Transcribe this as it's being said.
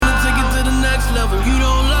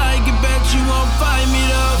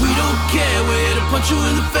punch you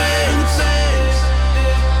in the face.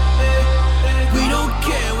 We don't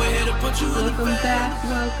care, we're here to punch you in the face.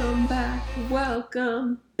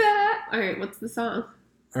 Welcome back. Alright, what's the song?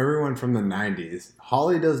 Everyone from the 90s.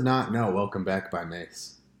 Holly does not know Welcome Back by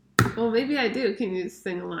Mace. Well, maybe I do. Can you just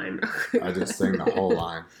sing a line real quick? I just sang the whole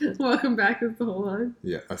line. Welcome back is the whole line?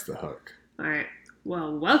 Yeah, that's the hook. Alright.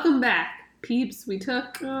 Well, welcome back, peeps. We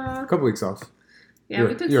took... A couple weeks off. Yeah,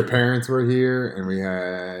 we took... Your parents were here, and we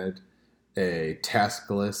had a task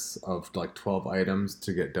list of like 12 items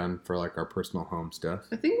to get done for like our personal home stuff.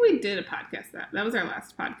 I think we did a podcast that was our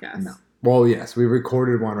last podcast. No. Well, yes, we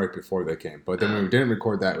recorded one right before they came, but then we didn't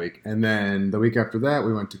record that week. And then the week after that,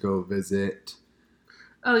 we went to go visit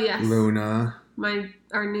yes. Luna.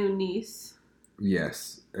 Our new niece.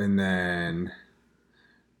 Yes. And then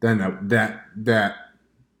that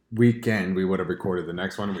weekend, we would have recorded the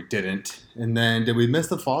next one. We didn't. And then did we miss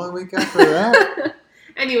the following week after that?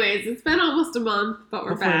 Anyways, it's been almost a month, but we're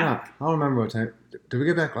Hopefully back. not. I don't remember what time. Did we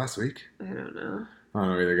get back last week? I don't know. I don't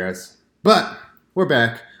know either, guys. But we're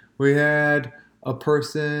back. We had a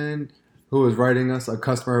person who was writing us, a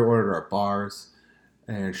customer who ordered our bars.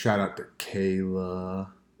 And shout out to Kayla.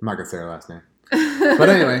 I'm not going to say her last name. But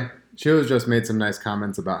anyway, she was just made some nice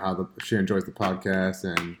comments about how she enjoys the podcast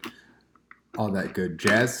and all that good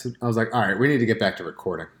jazz. I was like, all right, we need to get back to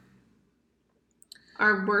recording.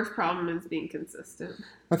 Our worst problem is being consistent.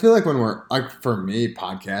 I feel like when we're, like for me,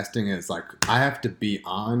 podcasting is like, I have to be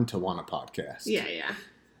on to want to podcast. Yeah.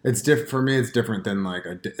 It's different for me. It's different than like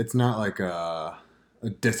it's not like a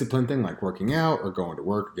discipline thing, like working out or going to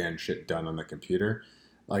work, getting shit done on the computer.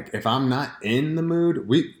 Like if I'm not in the mood,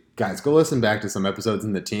 guys go listen back to some episodes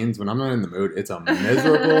in the teens. When I'm not in the mood, it's a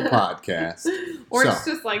miserable podcast. Or it's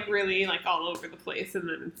just like really like all over the place, and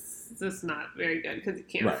then it's just not very good because you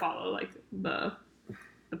can't follow like the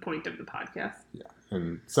point of the podcast. Yeah.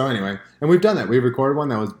 And so anyway, and we've done that. We recorded one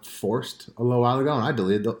that was forced a little while ago, and I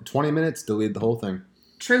deleted 20 minutes, deleted the whole thing.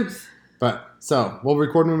 Truth. But so we'll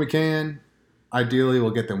record when we can. Ideally,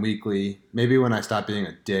 we'll get them weekly. Maybe when I stop being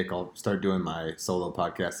a dick, I'll start doing my solo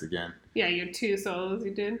podcast again. Yeah, your 2 solos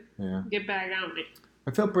you did. Yeah. Get back on me.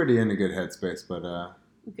 I feel pretty in a good headspace, but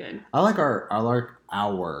good. I like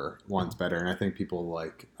our ones better, and I think people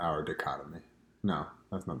like our dichotomy. No,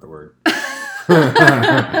 that's not the word.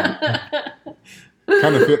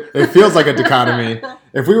 It feels like a dichotomy.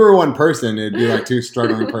 If we were one person, it'd be like 2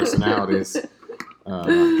 struggling personalities.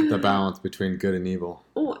 The balance between good and evil.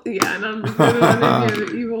 Oh, yeah, and I'm the good one and you're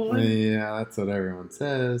the evil one. Yeah, that's what everyone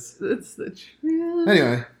says. That's the truth.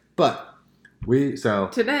 Anyway, but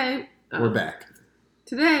today we're back.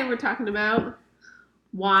 Today we're talking about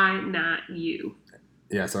why not you.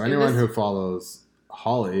 Yeah, so anyone who follows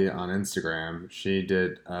Holly on Instagram, she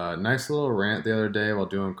did a nice little rant the other day while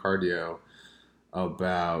doing cardio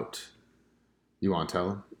about. You want to tell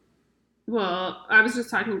them? Well, I was just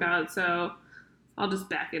talking about, so I'll just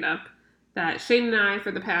back it up, that Shane and I,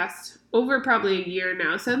 for the past probably a year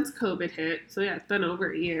now, since COVID hit, so yeah, it's been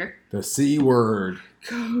over a year. The C word.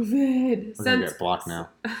 COVID. We're going to get blocked now.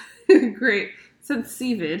 Great. Since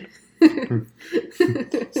CVID.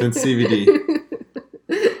 Since CVD.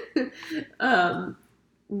 A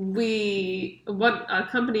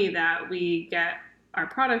company that we get our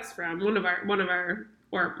products from, one of our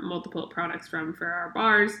or multiple products from for our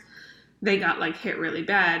bars, they got like hit really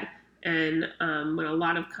bad. And when a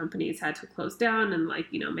lot of companies had to close down and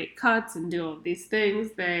make cuts and do all of these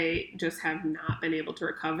things, they just have not been able to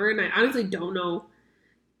recover. And I honestly don't know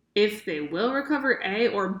if they will recover, A,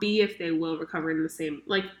 or B, if they will recover in the same,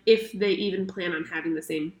 if they even plan on having the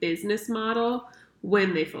same business model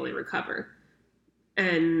when they fully recover.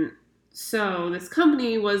 And so this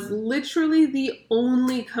company was literally the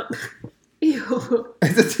only company. Ew.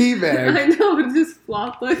 It's a tea bag. I know, it just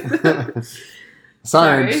flopped like that.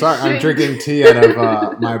 Sorry. I'm drinking tea out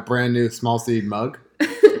of my brand new Small Seed mug.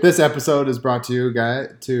 This episode is brought to you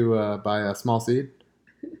by Small Seed.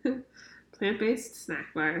 Plant-based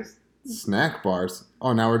snack bars. Snack bars?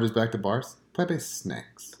 Oh, now we're just back to bars? Plant-based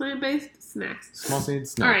snacks. Plant-based snacks. Small Seed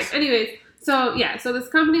snacks. All right, anyways. So this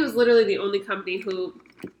company was literally the only company who...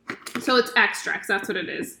 So it's extracts, that's what it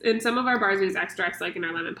is. In some of our bars, we use extracts, like in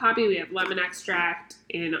our lemon poppy, we have lemon extract.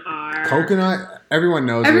 In our... Coconut? Everyone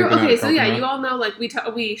knows. Okay, so yeah, you all know,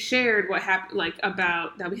 we shared what happened,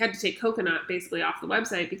 about that we had to take coconut basically off the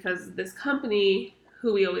website because this company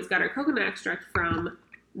who we always got our coconut extract from,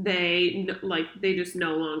 they just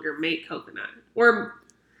no longer make coconut. Or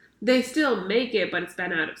they still make it, but it's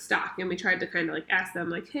been out of stock. And we tried to kind of ask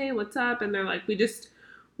them hey, what's up? And they're like,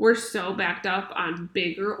 we're so backed up on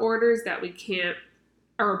bigger orders that we can't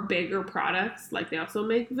are bigger products. Like they also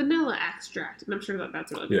make vanilla extract, and I'm sure that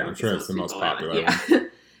that's really big. Yeah, I'm sure it's the most popular one. Yeah,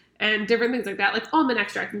 and different things like that, like almond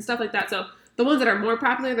extract and stuff like that. So the ones that are more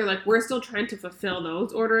popular, they're like, we're still trying to fulfill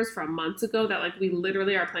those orders from months ago that like we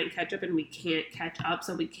literally are playing catch up and we can't catch up.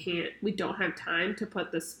 So we don't have time to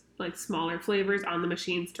put this like smaller flavors on the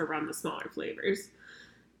machines to run the smaller flavors.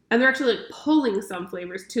 And they're actually like pulling some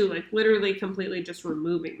flavors too, like literally completely just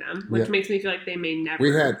removing them, which makes me feel like they may never.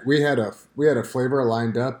 We had a flavor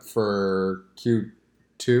lined up for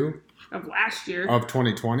Q2 of last year of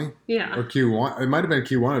 2020. Yeah. Or Q1. It might have been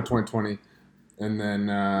Q1 of 2020. And then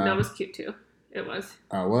no, it was Q2. It was.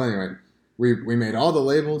 Well, anyway, we made all the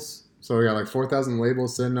labels, so we got like 4,000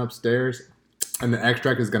 labels sitting upstairs, and the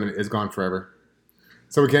extract is gone forever,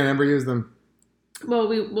 so we can't ever use them. Well,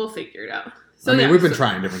 we'll figure it out. So we've been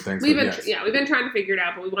trying different things. We've been trying to figure it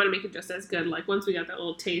out, but we want to make it just as good. Like once we got that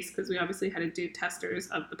little taste, because we obviously had to do testers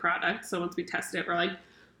of the product. So once we tested it, we're like,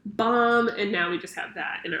 bomb, and now we just have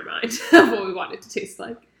that in our mind of what we want it to taste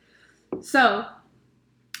like. So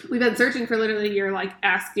we've been searching for literally a year, like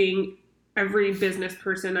asking every business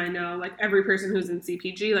person I know, like every person who's in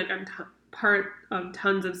CPG, like I'm part of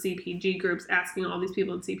tons of CPG groups, asking all these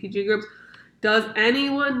people in CPG groups, does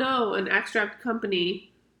anyone know an extract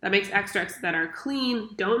company that makes extracts that are clean,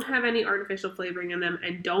 don't have any artificial flavoring in them,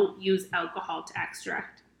 and don't use alcohol to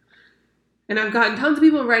extract? And I've gotten tons of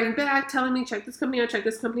people writing back, telling me, check this company out, check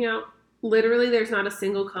this company out. Literally, there's not a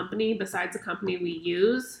single company besides the company we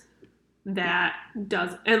use that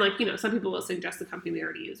does, and like, you know, some people will suggest the company we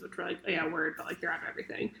already use, which we're like, oh yeah, word, but like they're out of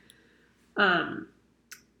everything.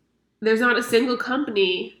 There's not a single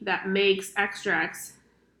company that makes extracts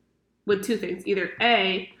with two things, either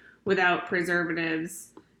A, without preservatives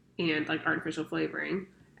and like artificial flavoring,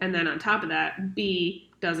 and then on top of that,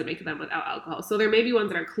 B, doesn't make them without alcohol. So there may be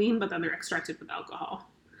ones that are clean, but then they're extracted with alcohol,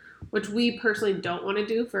 which we personally don't want to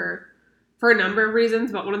do for a number of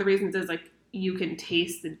reasons, but one of the reasons is like you can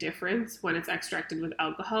taste the difference when it's extracted with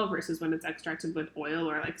alcohol versus when it's extracted with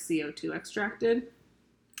oil or like CO2 extracted.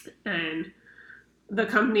 And the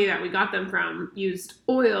company that we got them from used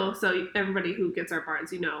oil, so everybody who gets our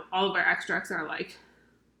bars, you know, all of our extracts are like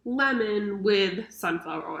lemon with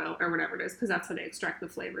sunflower oil or whatever it is, because that's how they extract the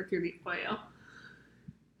flavor, through the oil.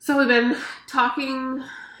 So we've been talking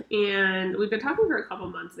for a couple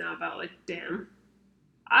months now about like, damn,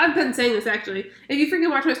 I've been saying this actually. If you freaking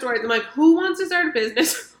watch my stories, I'm like, who wants to start a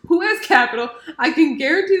business? Who has capital? I can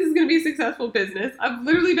guarantee this is going to be a successful business. I've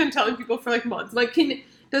literally been telling people for like months, like,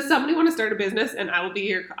 does somebody want to start a business and I will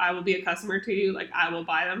be a customer to you. Like, I will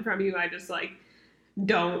buy them from you. I just like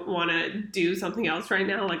don't want to do something else right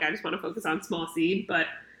now. Like, I just want to focus on small seed. But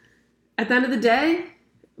at the end of the day,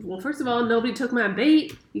 well, first of all, nobody took my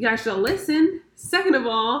bait. You guys should listen. Second of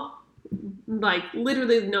all, like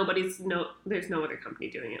literally there's no other company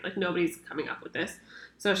doing it. Like nobody's coming up with this.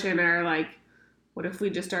 So Shay and I are like, what if we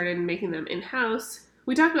just started making them in-house?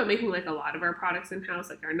 We talked about making like a lot of our products in-house,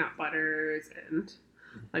 like our nut butters and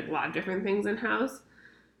like a lot of different things in-house.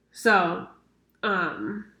 So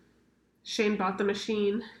Shane bought the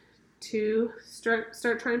machine to start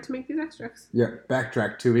trying to make these extracts. Yeah,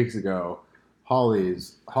 backtrack 2 weeks ago.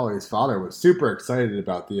 Holly's father was super excited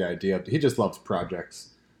about the idea. He just loves projects.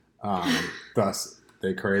 Thus,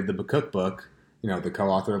 they created the cookbook, you know, the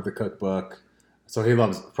co-author of the cookbook. So he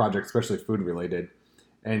loves projects, especially food related.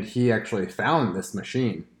 And he actually found this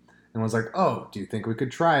machine and was like, oh, do you think we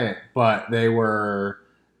could try it? But they were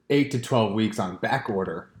 8 to 12 weeks on back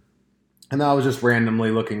order. And I was just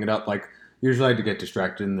randomly looking it up. Like, usually I like to get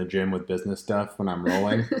distracted in the gym with business stuff when I'm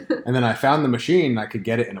rolling. And then I found the machine and I could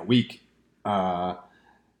get it in a week.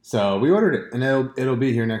 So we ordered it and it'll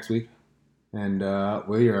be here next week. And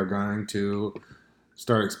we are going to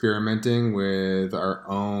start experimenting with our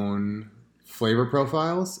own flavor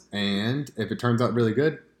profiles. And if it turns out really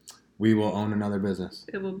good, we will own another business.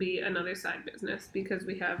 It will be another side business because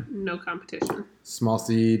we have no competition. Small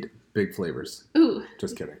seed, big flavors. Ooh.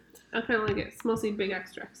 Just kidding. I kind of like it. Small seed, big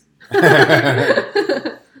extracts.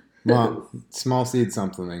 Well, small seed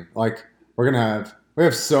something. Like, we have a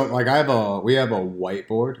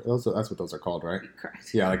whiteboard. That's what those are called, right?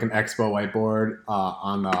 Correct. Yeah, like an expo whiteboard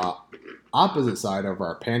on the opposite side of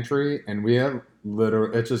our pantry, and we have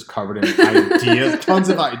it's just covered in ideas, tons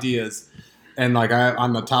of ideas. And like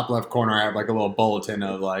on the top left corner, I have like a little bulletin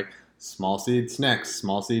of like small seed snacks,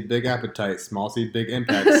 small seed big appetite, small seed big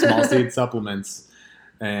impact, small seed supplements,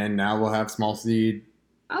 and now we'll have small seed.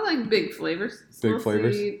 I like big flavors. Big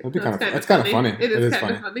flavors. That'd be kind of. It's kind of funny. It is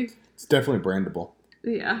kind of funny. It's definitely brandable.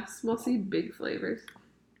 Yeah, small seed, big flavors.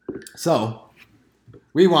 So,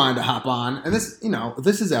 we wanted to hop on, and this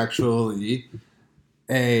is actually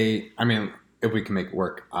if we can make it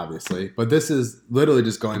work, obviously. But this is literally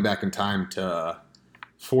just going back in time to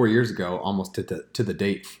 4 years ago, almost to the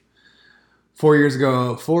date. 4 years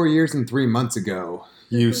ago, 4 years and 3 months ago,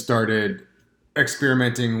 you started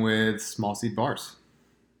experimenting with small seed bars.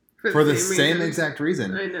 For the same exact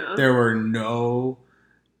reason. I know. There were no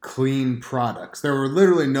clean products. There were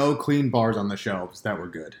literally no clean bars on the shelves that were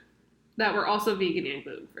good. That were also vegan and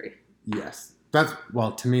gluten-free. Yes.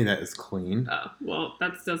 To me, that is clean. Oh, well,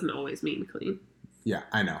 that doesn't always mean clean. Yeah,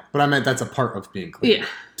 I know. But I meant that's a part of being clean. Yeah.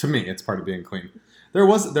 To me, it's part of being clean. There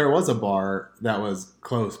was a bar that was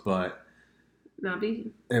close, but not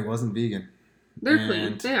vegan. It wasn't vegan. They're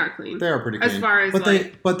clean. They are clean. They are pretty clean. As far as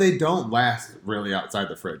but they don't last really outside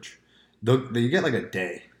the fridge. You get like a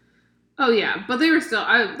day. Oh yeah, but they were still.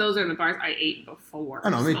 Those are the bars I ate before. I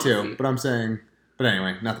know, me too. But I'm saying. But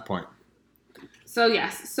anyway, not the point. So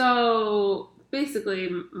yes. So basically,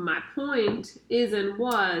 my point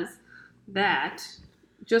was that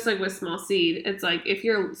just like with small seed, it's like if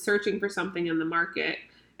you're searching for something in the market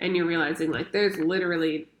and you're realizing like there's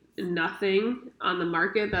literally nothing on the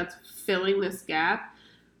market that's filling this gap.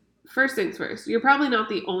 First things first, you're probably not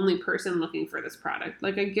the only person looking for this product.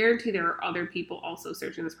 Like I guarantee there are other people also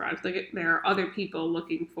searching this product. Like there are other people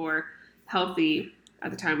looking for healthy,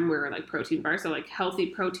 at the time we were like protein bars, so like healthy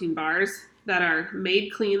protein bars that are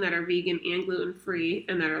made clean, that are vegan and gluten free,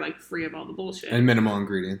 and that are like free of all the bullshit. And minimal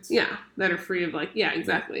ingredients. Yeah, that are free of like, yeah,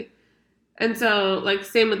 exactly. And so, like,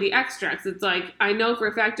 same with the extracts. It's like, I know for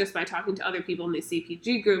a fact just by talking to other people in these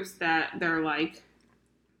CPG groups that they're like,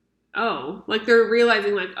 oh, like they're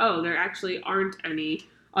realizing like, oh, there actually aren't any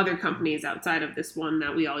other companies outside of this one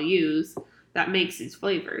that we all use that makes these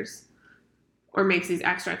flavors or makes these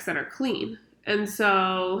extracts that are clean. And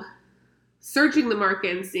so searching the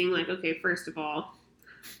market and seeing like, okay, first of all,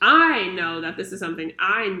 I know that this is something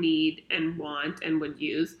I need and want and would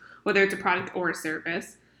use, whether it's a product or a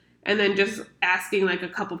service. And then just asking like a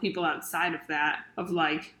couple people outside of that of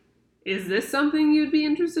like, is this something you'd be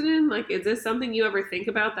interested in? Like, is this something you ever think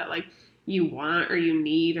about that like you want or you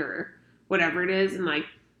need or whatever it is? And like,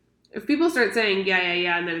 if people start saying, yeah,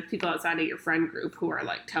 and then if people outside of your friend group who are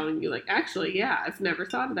like telling you like, actually, yeah, I've never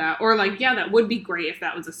thought of that. Or like, yeah, that would be great if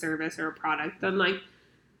that was a service or a product. Then like,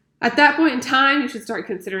 at that point in time, you should start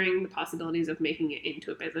considering the possibilities of making it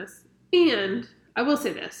into a business. And I will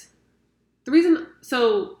say this,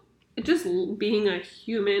 just being a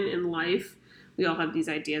human in life, we all have these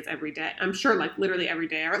ideas every day. I'm sure like literally every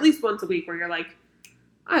day or at least once a week where you're like,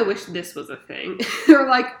 I wish this was a thing. Or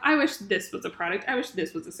like, I wish this was a product. I wish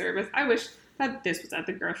this was a service. I wish that this was at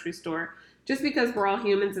the grocery store. Just because we're all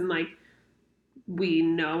humans and like, we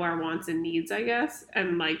know our wants and needs, I guess.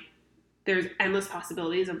 And like, there's endless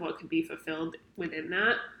possibilities of what could be fulfilled within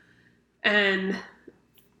that. And,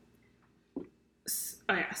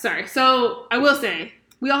 So I will say,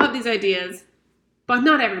 we all have these ideas, but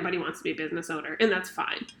not everybody wants to be a business owner, and that's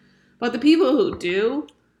fine. But the people who do,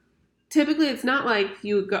 typically it's not like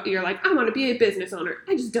you're like, I want to be a business owner.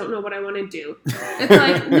 I just don't know what I want to do. It's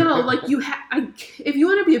like, no, like if you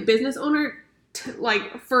want to be a business owner,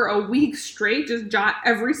 like for a week straight, just jot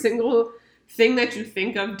every single thing that you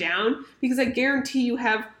think of down, because I guarantee you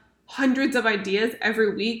have hundreds of ideas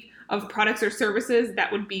every week of products or services that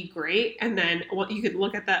would be great. And then you could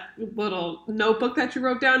look at that little notebook that you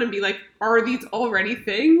wrote down and be like, are these already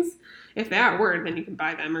things? If they are, then you can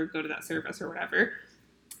buy them or go to that service or whatever.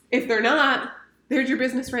 If they're not, there's your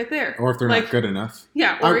business right there. Or if they're not good enough.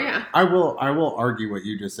 Yeah, I will argue what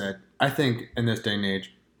you just said. I think in this day and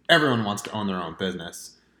age, everyone wants to own their own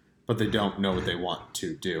business, but they don't know what they want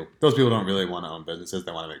to do. Those people don't really want to own businesses.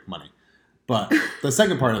 They want to make money. But the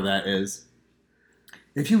second part of that is,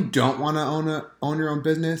 if you don't want to own your own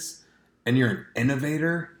business and you're an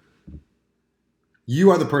innovator,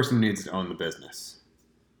 you are the person who needs to own the business.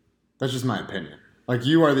 That's just my opinion. Like,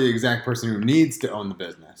 you are the exact person who needs to own the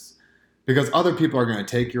business, because other people are going to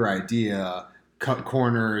take your idea, cut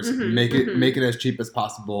corners, make it as cheap as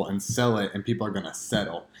possible and sell it, and people are going to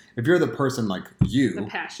settle. If you're the person like you, the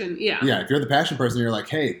passion, yeah, if you're the passion person, you're like,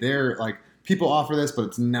 hey, they're like, people offer this, but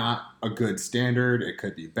it's not a good standard. It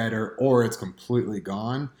could be better, or it's completely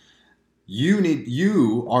gone.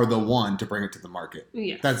 You are the one to bring it to the market.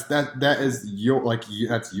 Yes. That's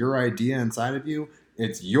your idea inside of you.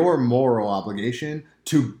 It's your moral obligation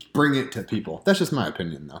to bring it to people. That's just my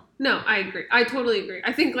opinion, though. No, I agree. I totally agree.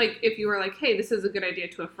 I think, like, if you were like, hey, this is a good idea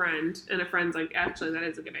to a friend, and a friend's like, actually, that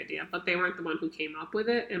is a good idea, but they weren't the one who came up with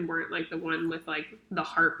it and weren't, like, the one with, like, the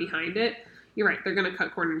heart behind it, you're right. They're going to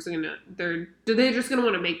cut corners. They're just going to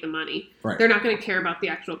want to make the money. Right. They're not going to care about the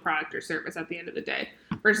actual product or service at the end of the day.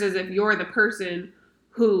 Versus if you're the person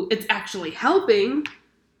who it's actually helping,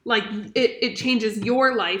 like it changes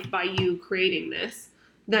your life by you creating this,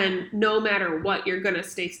 then no matter what, you're gonna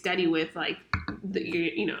stay steady with like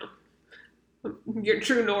your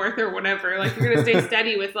true north or whatever. Like you're gonna stay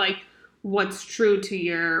steady with like what's true to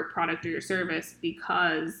your product or your service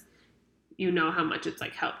because you know how much it's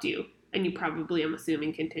like helped you, and you probably, I'm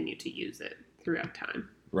assuming, continue to use it throughout time.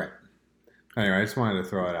 Right. Anyway, I just wanted to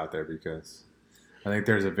throw it out there because I think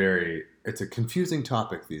it's a confusing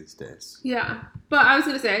topic these days. Yeah, but I was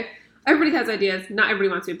gonna say, everybody has ideas. Not everybody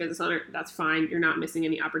wants to be a business owner. That's fine. You're not missing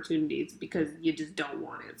any opportunities because you just don't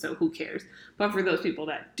want it. So who cares? But for those people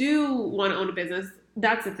that do want to own a business,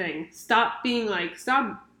 that's the thing. Stop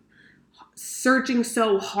searching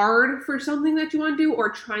so hard for something that you want to do or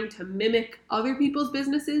trying to mimic other people's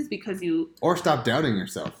businesses because or stop doubting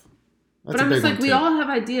yourself. That's but I'm just like, we all have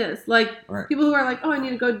ideas. Like people who are like, oh, I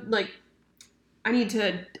need to go, like, I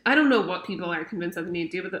don't know what people are convinced that they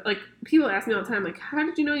need to do, but like people ask me all the time, like, how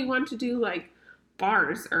did you know you wanted to do like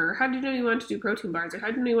bars, or how did you know you wanted to do protein bars, or how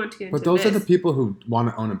did you know you wanted to get into But those this? are the people who want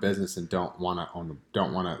to own a business and don't want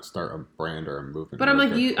to start a brand or a movement. But I'm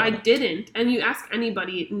like, I didn't, and you ask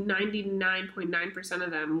anybody, 99.9%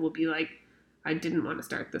 of them will be like, I didn't want to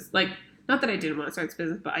start this. Like, not that I didn't want to start this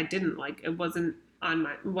business, but I didn't. Like, it wasn't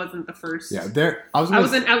the first. Yeah, I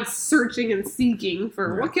wasn't out searching and seeking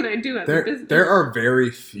for what can I do as a business. There are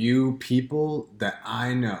very few people that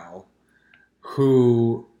I know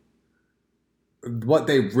who what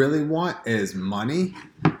they really want is money.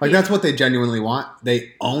 Like that's what they genuinely want.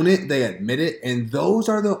 They own it, they admit it, and those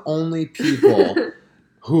are the only people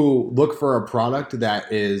who look for a product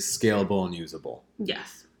that is scalable and usable.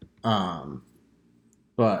 Yes.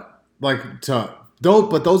 But those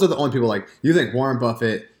are the only people. Like you think Warren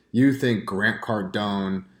Buffett, you think Grant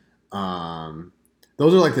Cardone.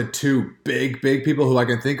 Those are like the two big people who I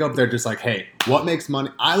can think of. They're just like, hey, what makes money?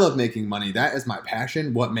 I love making money. That is my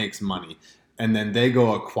passion. What makes money? And then they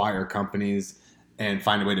go acquire companies and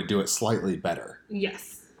find a way to do it slightly better.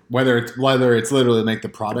 Yes. Whether it's literally make the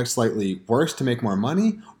product slightly worse to make more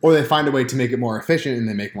money, or they find a way to make it more efficient and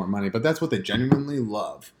they make more money. But that's what they genuinely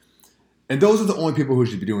love. And those are the only people who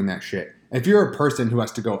should be doing that shit. If you're a person who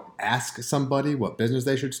has to go ask somebody what business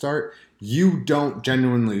they should start, you don't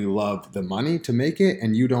genuinely love the money to make it,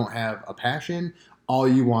 and you don't have a passion. All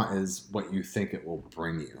you want is what you think it will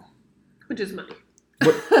bring you. Which is money.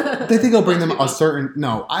 But they think it'll bring them a certain...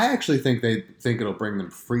 No, I actually think they think it'll bring them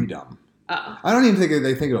freedom. Uh-oh. I don't even think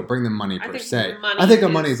they think it'll bring them money per se. I think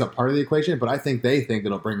money is a part of the equation, but I think they think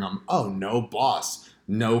it'll bring them, no boss,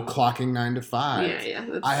 no clocking 9 to 5. Yeah,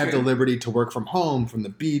 that's I have the liberty to work from home, from the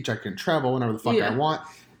beach. I can travel whenever the fuck I want.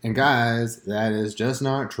 And guys, that is just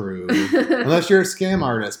not true. Unless you're a scam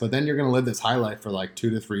artist, but then you're going to live this high life for like 2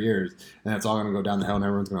 to 3 years, and it's all going to go down the hill, and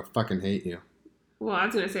everyone's going to fucking hate you. Well, I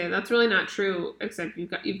was going to say, that's really not true, except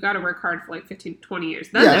you've got to work hard for like 15, 20 years.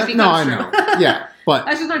 I know. Yeah, but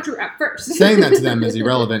that's just not true at first. Saying that to them is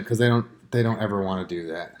irrelevant because they don't ever want to do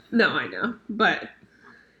that. No, I know. But,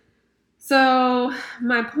 so,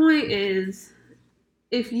 my point is,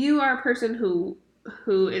 if you are a person who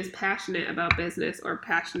is passionate about business or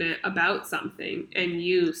passionate about something, and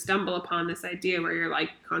you stumble upon this idea where you're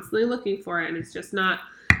like constantly looking for it, and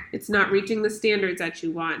it's not reaching the standards that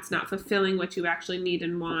you want. It's not fulfilling what you actually need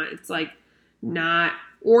and want. It's like not,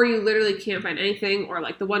 or you literally can't find anything, or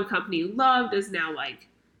like the one company you loved is now like,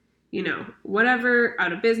 whatever,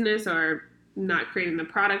 out of business or not creating the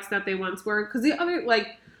products that they once were. Because the other,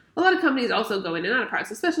 like, a lot of companies also go in and out of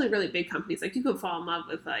products, especially really big companies. Like you could fall in love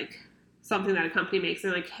with like something that a company makes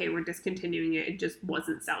and like, hey, we're discontinuing it. It just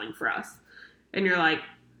wasn't selling for us. And you're like,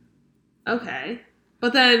 okay.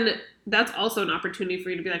 But then that's also an opportunity for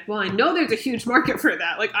you to be like, well, I know there's a huge market for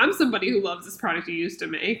that. Like, I'm somebody who loves this product you used to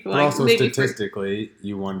make. Like, but also, statistically,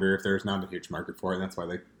 you wonder if there's not a huge market for it, and that's why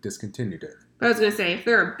they discontinued it. But I was gonna say, if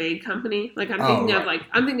they're a big company, like I'm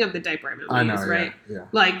thinking of the diaper movies, right? Yeah.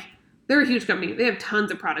 Like, they're a huge company. They have tons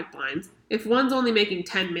of product lines. If one's only making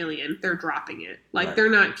 $10 million, they're dropping it. Like, they're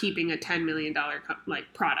not keeping a $10 million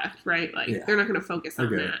product, right? Like, they're not gonna focus on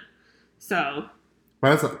that. So.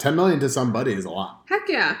 Well, that's $10 million to somebody is a lot. Heck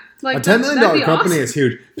yeah! Like a $10 million company is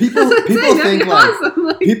huge. People think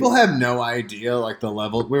like people have no idea like the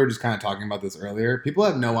level. We were just kind of talking about this earlier. People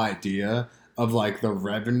have no idea of like the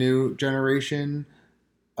revenue generation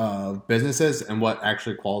of businesses and what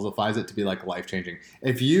actually qualifies it to be like life changing.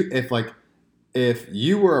 If you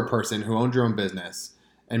were a person who owned your own business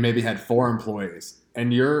and maybe had 4 employees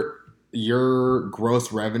and your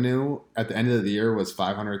gross revenue at the end of the year was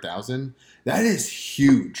 $500,000. That is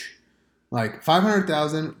huge. Like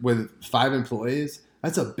 $500,000 with 5 employees.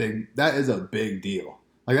 That is a big deal.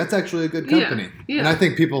 Like that's actually a good Yeah, company. yeah. And I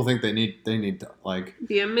think people think they need to like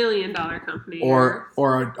Be $1 million company. or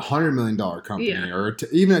 $100 million company Yeah. or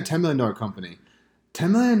even a $10 million company. $10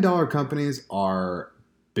 million companies are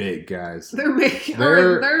big, guys. They're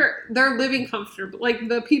living comfortably. Like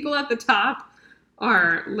the people at the top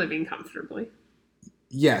are living comfortably.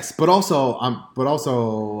 Yes, but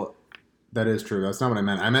also that is true. That's not what I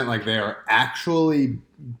meant. I meant like they are actually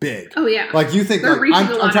big. Oh yeah. Like you think, They're like, reaching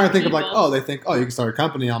a lot I'm trying to of think of people. like, oh, they think, oh, you can start a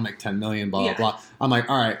company, I'll make 10 million, blah Yeah. blah blah. I'm like,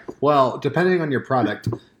 all right, well, depending on your product,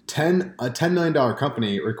 a $10 million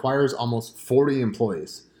company requires almost 40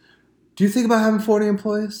 employees. Do you think about having 40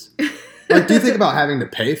 employees? Like, do you think about having to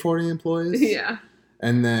pay 40 employees? Yeah.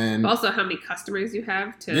 And then Also, how many customers you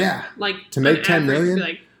have to to make on 10 average, million?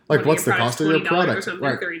 be Like, what's the product's cost of your $20 product? Or something,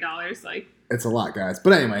 Right. $30. Like It's a lot, guys.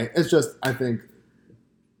 But anyway, it's just I think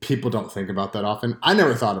people don't think about that often. I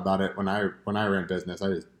never thought about it when I ran business. I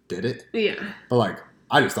just did it. yeah. But like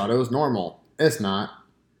I just thought it was normal. It's not.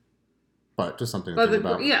 But just something to think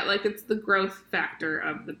about. Yeah, like it's the growth factor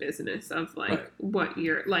of the business of like Right. what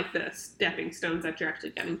you're like the stepping stones that you're actually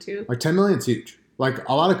getting to. Like 10 million is huge. Like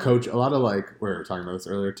a lot of like we were talking about this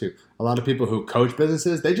earlier too. A lot of people who coach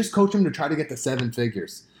businesses, they just coach them to try to get to 7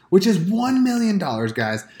 figures, which is $1 million,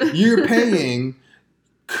 guys. You're paying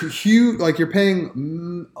huge, like you're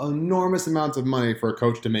paying enormous amounts of money for a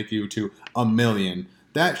coach to make you to $1 million.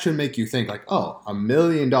 That should make you think like, oh, $1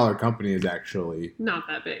 million company is actually Not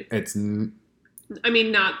that big. I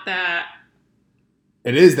mean, not that.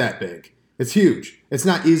 It is that big. It's huge. It's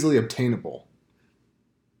not easily obtainable.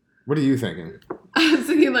 What are you thinking? I was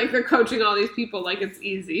thinking like they're coaching all these people like it's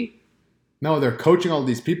easy. No, they're coaching all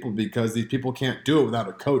these people because these people can't do it without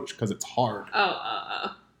a coach because it's hard.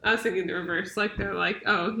 Oh. I was thinking the reverse. Like they're like,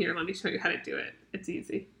 oh, here, let me show you how to do it. It's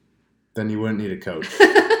easy. Then you wouldn't need a coach.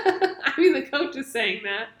 I mean, the coach is saying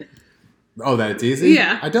that. Oh, that it's easy?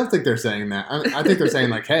 Yeah. I don't think they're saying that. I think they're saying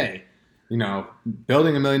like, hey,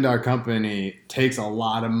 building $1 million company takes a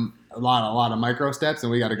lot of micro steps,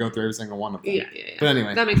 and we got to go through every single one of them. Yeah. But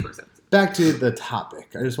anyway, that makes more sense. Back to the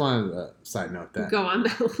topic. I just wanted to side note that. Go on.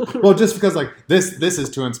 Well, just because like this is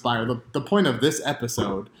to inspire. The point of this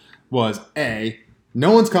episode was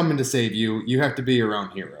no one's coming to save you. You have to be your own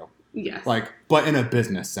hero. Yes. Like, but in a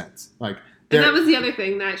business sense, like. And that was the other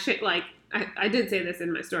thing that like I did say this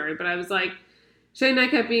in my story, but I was like, Shane and I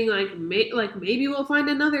kept being like, maybe we'll find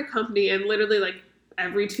another company, and literally like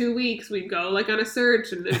every 2 weeks we'd go like on a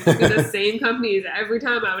search, and it'd be the same companies every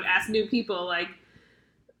time. I would ask new people like.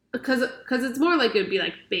 Because it's more like it'd be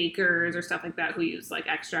like bakers or stuff like that who use like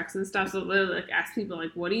extracts and stuff. So literally like ask people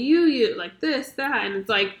like, what do you use? Like this, that, and it's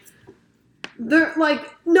like they're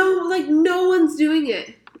like no one's doing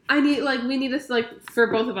it. We need to like for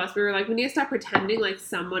both of us. We were like we need to stop pretending like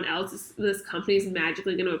someone else this company is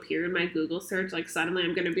magically going to appear in my Google search. Like suddenly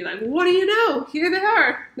I'm going to be like, what do you know? Here they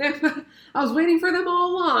are. I was waiting for them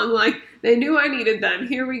all along. Like they knew I needed them.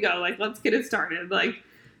 Here we go. Like let's get it started. Like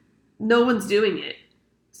no one's doing it.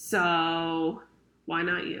 So why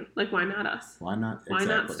not you? Like, why not us? Why not? Why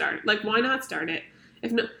not start? Like, why not start it?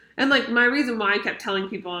 If no, and like my reason why I kept telling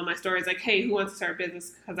people on my stories like, hey, who wants to start a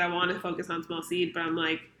business? Because I want to focus on small seed. But I'm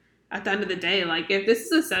like, at the end of the day, like, if this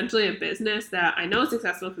is essentially a business that I know is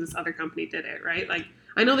successful because this other company did it, right? Like,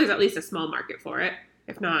 I know there's at least a small market for it,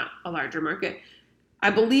 if not a larger market. I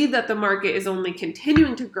believe that the market is only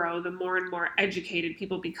continuing to grow the more and more educated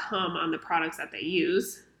people become on the products that they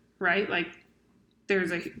use, right? Like.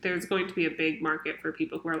 There's going to be a big market for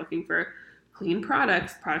people who are looking for clean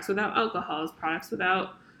products without alcohols, products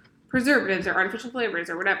without preservatives or artificial flavors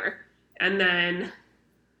or whatever. And then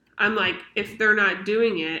I'm like, if they're not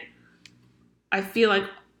doing it, I feel like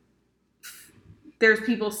there's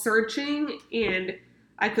people searching, and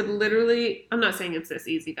I could literally, I'm not saying it's this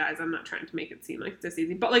easy, guys. I'm not trying to make it seem like it's this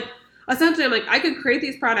easy, but like essentially I'm like, I could create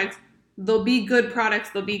these products. They'll be good products.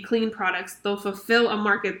 They'll be clean products. They'll fulfill a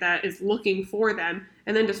market that is looking for them,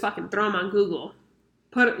 and then just fucking throw them on Google.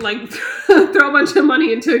 Throw a bunch of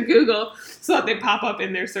money into Google so that they pop up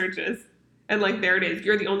in their searches. And like, there it is.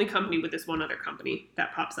 You're the only company with this one other company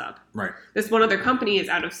that pops up. Right. This one other company is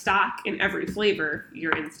out of stock in every flavor.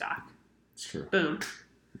 You're in stock. It's true. Boom.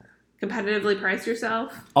 Competitively price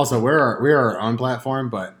yourself. Also, we are our own platform,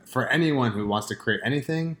 but for anyone who wants to create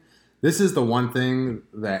anything, this is the one thing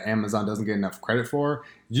that Amazon doesn't get enough credit for.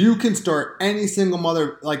 You can start any single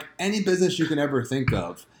any business you can ever think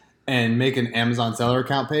of and make an Amazon seller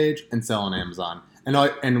account page and sell on Amazon.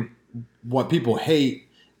 And what people hate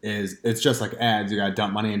is it's just like ads. You got to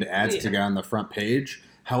dump money into ads to get on the front page.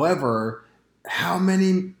 However, how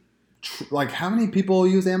many people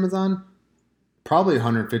use Amazon? Probably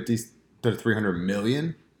 150 to 300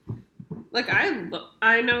 million. Like,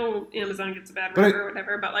 I know Amazon gets a bad rep or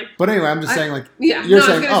whatever, but like... But anyway, I'm just saying, like, yeah, you're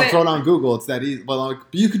saying, throw it on Google, it's that easy. Well, like,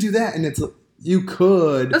 you could do that, and you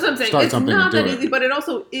could that's what I'm saying. start it's something not and do that easy, but it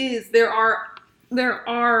also is. There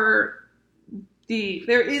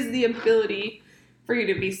is the ability for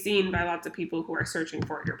you to be seen by lots of people who are searching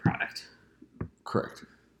for your product. Correct.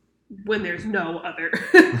 When there's no other,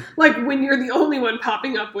 like when you're the only one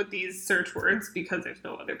popping up with these search words because there's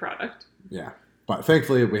no other product. Yeah, but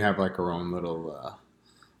thankfully we have like our own little.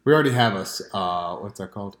 We already have what's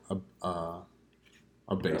that called?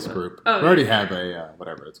 A base group. Oh, we already have a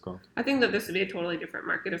whatever it's called. I think that this would be a totally different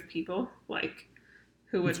market of people, like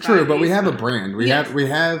who would. It's true, but we these, have a brand. We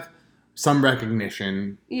have some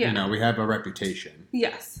recognition. Yeah. You know, we have a reputation.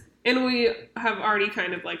 Yes, and we have already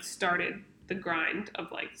kind of like started the grind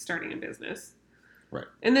of like starting a business. Right.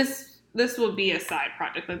 And this will be a side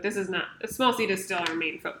project. Like this is not Small Seed is still our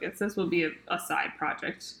main focus. This will be a side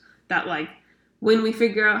project that like when we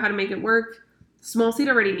figure out how to make it work, Small Seed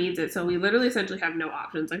already needs it. So we literally essentially have no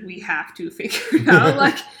options. Like we have to figure it out.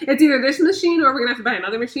 Like it's either this machine or we're gonna have to buy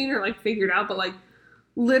another machine or like figure it out. But like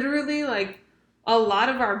literally like a lot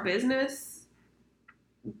of our business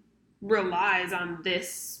relies on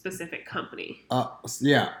this specific company.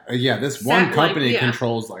 This one company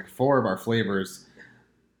controls like 4 of our flavors,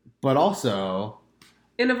 but also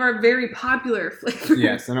and of our very popular flavors.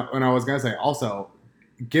 Yes, and I was gonna say also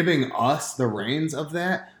giving us the reins of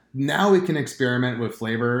that. Now we can experiment with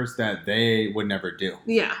flavors that they would never do.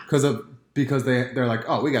 Yeah, because they're like,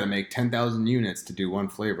 oh, we got to make 10,000 units to do one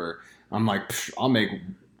flavor. I'm like, I'll make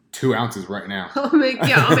 2 ounces right now. I'll make 1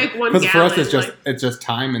 gallon. Because for us, it's just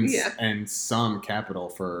time and some capital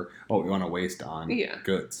for what we want to waste on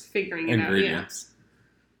goods, figuring it ingredients. out.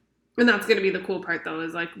 Yeah. And that's going to be the cool part, though,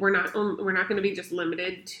 is like we're not going to be just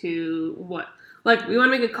limited to what like we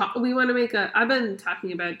want to make a. I've been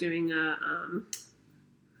talking about doing a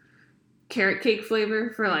carrot cake flavor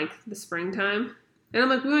for like the springtime. And I'm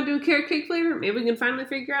like, we want to do a carrot cake flavor? Maybe we can finally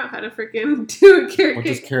figure out how to freaking do a carrot cake. What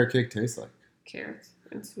does carrot cake taste like? Carrots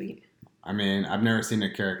and sweet. I mean, I've never seen a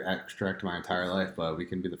carrot extract my entire life, but we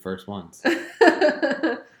can be the first ones.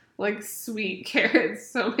 Like sweet carrots.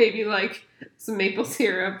 So maybe like some maple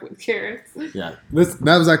syrup with carrots. Yeah.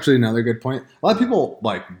 That was actually another good point. A lot of people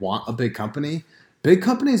like want a big company. Big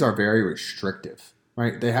companies are very restrictive.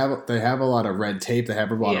 Right, they have a lot of red tape. They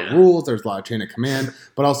have a lot of rules. There's a lot of chain of command,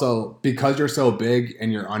 but also because you're so big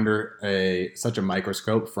and you're under such a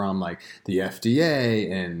microscope from like the FDA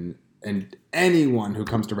and anyone who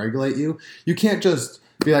comes to regulate you, you can't just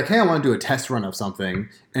be like, hey, I want to do a test run of something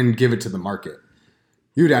and give it to the market.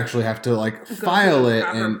 You'd actually have to like file it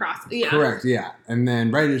and correct, and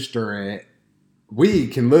then register it. We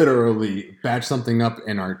can literally batch something up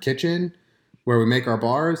in our kitchen where we make our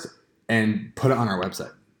bars and put it on our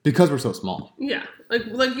website because we're so small. Yeah,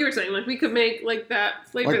 like you were saying, like we could make like that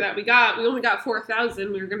flavor that we got. We only got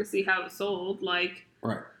 4,000. We were going to see how it sold. Like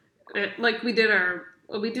like we do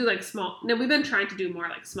like small. No, we've been trying to do more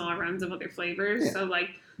like smaller runs of other flavors. Yeah. So like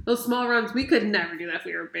those small runs, we could never do that if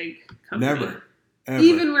we were a big company. Never. Ever.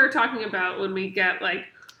 Even we were talking about when we get like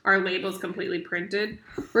our labels completely printed,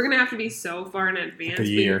 we're gonna have to be so far in advance. Like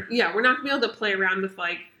a year. We're not gonna be able to play around with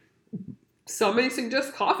like. Somebody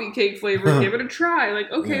suggests coffee cake flavor. Give it a try.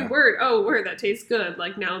 Like, okay, word. Oh, word. That tastes good.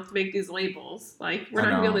 Like, now let's make these labels. Like, we're not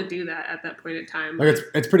going to be able to do that at that point in time. Like,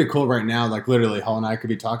 it's pretty cool right now. Like, literally, Hall and I could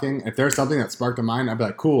be talking. If there's something that sparked a mind, I'd be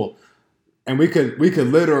like, cool. And we could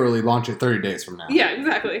literally launch it 30 days from now. Yeah,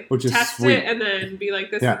 exactly. Which is Test sweet. it and then be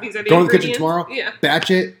like, these are the Go in ingredients. the kitchen tomorrow. Yeah.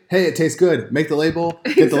 Batch it. Hey, it tastes good. Make the label.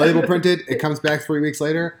 Get the label printed. It comes back 3 weeks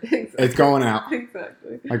later. Exactly. It's going out.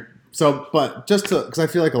 Exactly. Like, so, but because I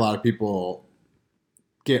feel like a lot of people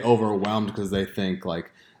get overwhelmed because they think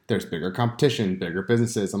like there's bigger competition, bigger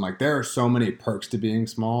businesses. I'm like, there are so many perks to being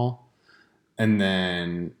small, and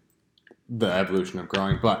then the evolution of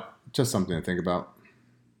growing. But just something to think about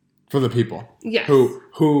for the people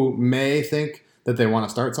who may think that they want to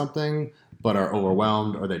start something but are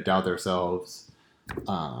overwhelmed or they doubt themselves.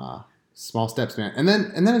 Small steps, man, and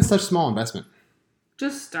then it's such small investment.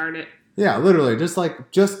 Just start it. Yeah, literally, just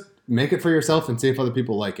make it for yourself and see if other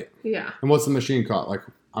people like it. Yeah. And what's the machine cost? Like,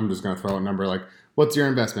 I'm just going to throw a number. Like, what's your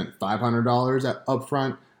investment? $500 up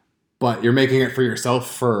front, but you're making it for yourself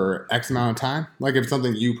for X amount of time? Like, if it's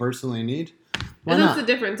something you personally need, why and that's not?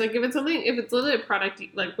 the difference. Like, if it's literally a product,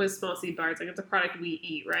 like with Small Seed bars, like it's a product we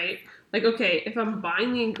eat, right? Like, okay, if I'm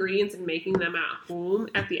buying the ingredients and making them at home,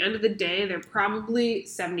 at the end of the day, they're probably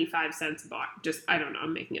 75 cents a bar. Just, I don't know,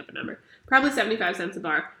 I'm making up a number. Probably 75 cents a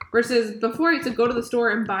bar. Versus before, I used to go to the store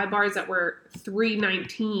and buy bars that were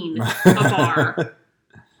 $3.19 a bar.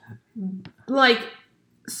 Like,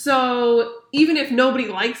 So even if nobody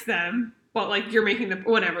likes them, but like you're making them,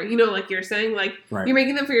 whatever, like you're saying, like Right. you're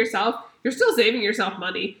making them for yourself, you're still saving yourself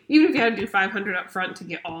money. Even if you had to do $500 up front to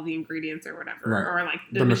get all the ingredients or whatever, Right. or like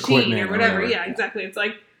the The machine equipment or or whatever. whatever. Yeah, exactly. It's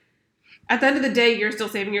like at the end of the day, you're still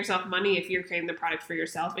saving yourself money if you're creating the product for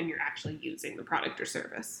yourself and you're actually using the product or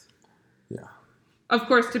service. Yeah. Of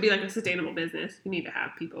course, to be like a sustainable business, you need to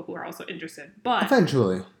have people who are also interested. But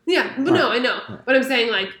Eventually. yeah, but no, Right. I know. Yeah. But I'm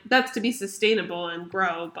saying like that's to be sustainable and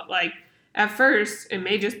grow. But like at first, it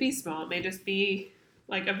may just be small. It may just be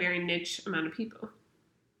like a very niche amount of people.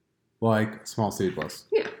 Like small seedless.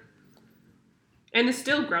 Yeah. And it's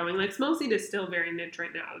still growing. Like Small Seed is still very niche right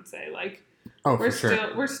now, I would say. Like Oh, we're for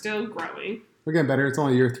sure. we're still growing. We're getting better. It's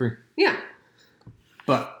only year 3. Yeah.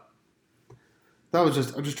 But I'm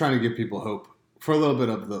just trying to give people hope for a little bit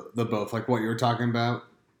of the both, like what you were talking about.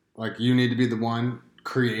 Like you need to be the one,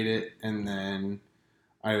 create it, and then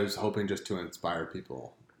I was hoping just to inspire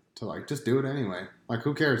people to like just do it anyway. Like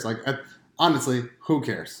who cares? Like honestly, who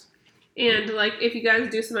cares? And like if you guys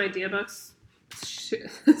do some idea books,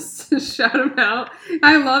 shout them out.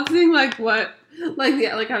 I love seeing like what like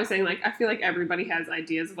yeah, like I was saying, like I feel like everybody has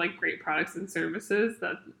ideas of like great products and services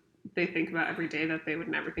that they think about every day that they would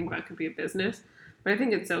never think about could be a business. But I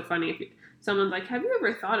think it's so funny if someone's like, "Have you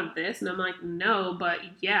ever thought of this?" And I'm like, "No, but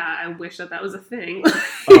yeah, I wish that was a thing."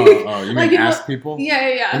 Oh, you mean Like, ask people?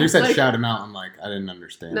 Yeah. When you said Like, shout them out, I'm like, I didn't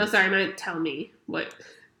understand. no, sorry, I meant tell me what.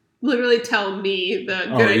 Literally tell me the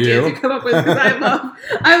good Oh, ideas you? you come up with because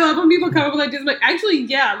I love when people come up with ideas. I'm like, actually,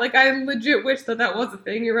 yeah, like I legit wish that was a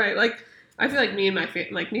thing. You're right. Like I feel like me and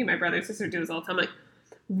my brother and sister do this all the time. Like,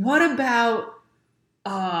 what about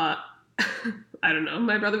I don't know.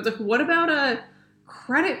 My brother was like, what about a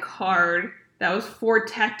credit card that was for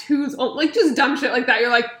tattoos? Oh, like just dumb shit like that.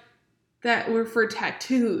 You're like, that were for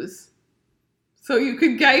tattoos, so you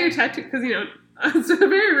could get your tattoo because it's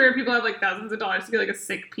very rare people have like thousands of dollars to get like a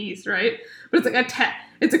sick piece, right? But it's like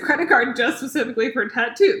it's a credit card just specifically for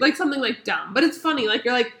tattoo, like something like dumb, but it's funny. Like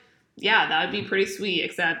you're like, yeah, that would be pretty sweet.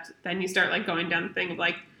 Except then you start like going down the thing of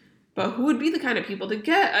like, but who would be the kind of people to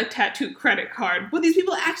get a tattoo credit card? Would these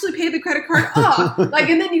people actually pay the credit card off? Like,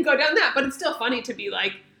 and then you go down that, but it's still funny to be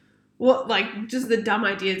like, well, like just the dumb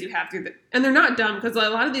ideas you have and they're not dumb because a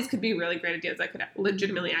lot of these could be really great ideas that could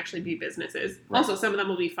legitimately actually be businesses. Right. Also, some of them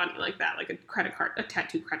will be funny like that, like a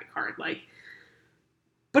tattoo credit card, like.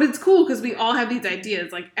 But it's cool because we all have these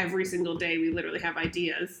ideas. Like every single day, we literally have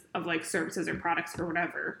ideas of like services or products or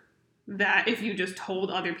whatever that if you just told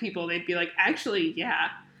other people, they'd be like, actually, yeah.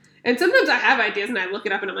 And sometimes I have ideas and I look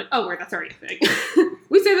it up and I'm like, oh, wait, that's already a thing.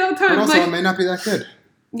 We say that all the time. But also, like, it may not be that good.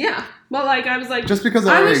 Yeah. Well, like, I was like... Just because it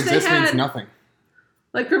already exists means nothing.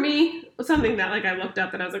 Like, for me, something that, like, I looked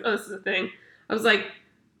up and I was like, oh, this is a thing. I was like,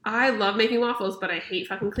 I love making waffles, but I hate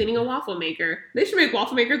fucking cleaning a waffle maker. They should make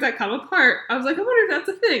waffle makers that come apart. I was like, I wonder if that's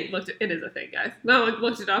a thing. It is a thing, guys. Now, like,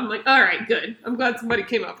 looked it up. I'm like, all right, good. I'm glad somebody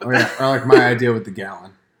came up with that. Or like my idea with the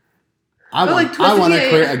gallon. I want to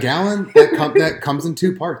create a gallon that comes in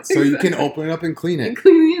 2 parts, so you can open it up and clean it. And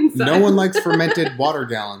clean the inside. No one likes fermented water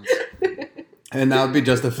gallons. And that would be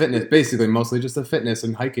just a fitness, basically, mostly just a fitness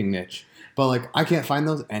and hiking niche. But, like, I can't find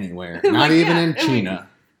those anywhere. Not even in China.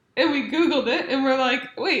 And we Googled it, and we're like,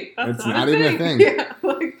 wait, that's not a even a thing. Yeah,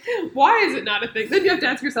 like, why is it not a thing? Then you have to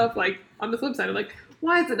ask yourself, like, on the flip side, like,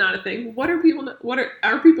 why is it not a thing?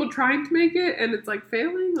 Are people trying to make it, and it's, like,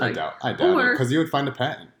 failing? Like, I doubt it, because you would find a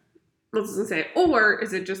patent. I was going to say, or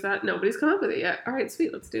is it just that nobody's come up with it yet? All right,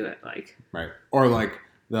 sweet, let's do it. Like, right. Or, like,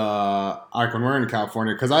 when we're in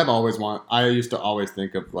California, because I used to always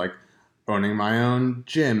think of like owning my own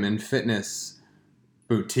gym and fitness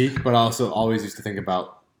boutique, but I also always used to think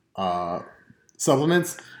about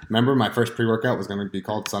supplements. Remember, my first pre-workout was going to be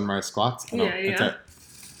called Sunrise Squats. I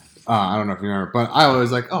don't know if you remember, but I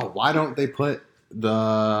was like, oh, why don't they put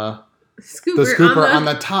the scooper on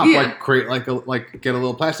the top, like create get a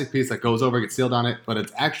little plastic piece that goes over, gets sealed on it, but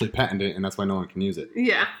it's actually patented, and that's why no one can use it.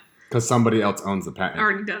 Yeah. Because somebody else owns the patent.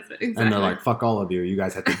 Already does it, exactly. And they're like, fuck all of you. You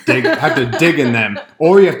guys have to dig in them.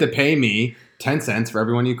 Or you have to pay me 10 cents for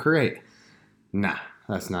every one you create. Nah,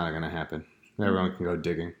 that's not going to happen. Everyone can go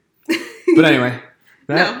digging. But anyway.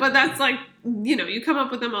 No, but that's like, you come up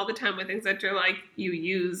with them all the time with things that you're like, you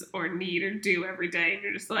use or need or do every day. And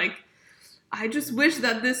you're just like, I just wish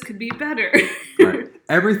that this could be better. Right.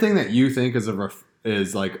 Everything that you think is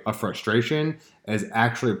like a frustration is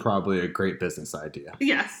actually probably a great business idea.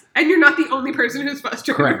 Yes. And you're not the only person who's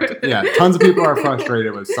frustrated. Correct. Yeah. Tons of people are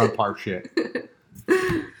frustrated with subpar shit.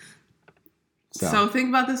 So think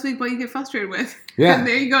about this week what you get frustrated with. Yeah. And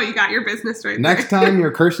there you go. You got your business right Next there. time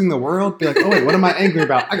you're cursing the world, be like, oh, wait, what am I angry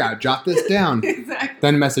about? I got to jot this down. Exactly.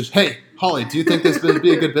 Then message, hey, Holly, do you think this would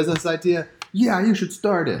be a good business idea? Yeah, you should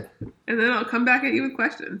start it. And then I'll come back at you with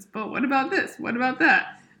questions. But what about this? What about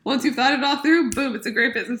that? Once you've thought it all through, boom, it's a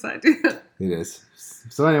great business idea. It is.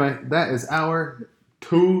 So anyway, that is our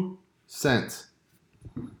 2 cents.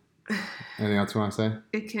 Anything else you want to say?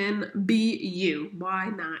 It can be you. Why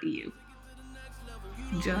not you?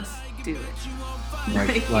 Just do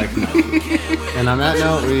it. Like no. And on that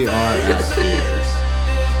note, we are out.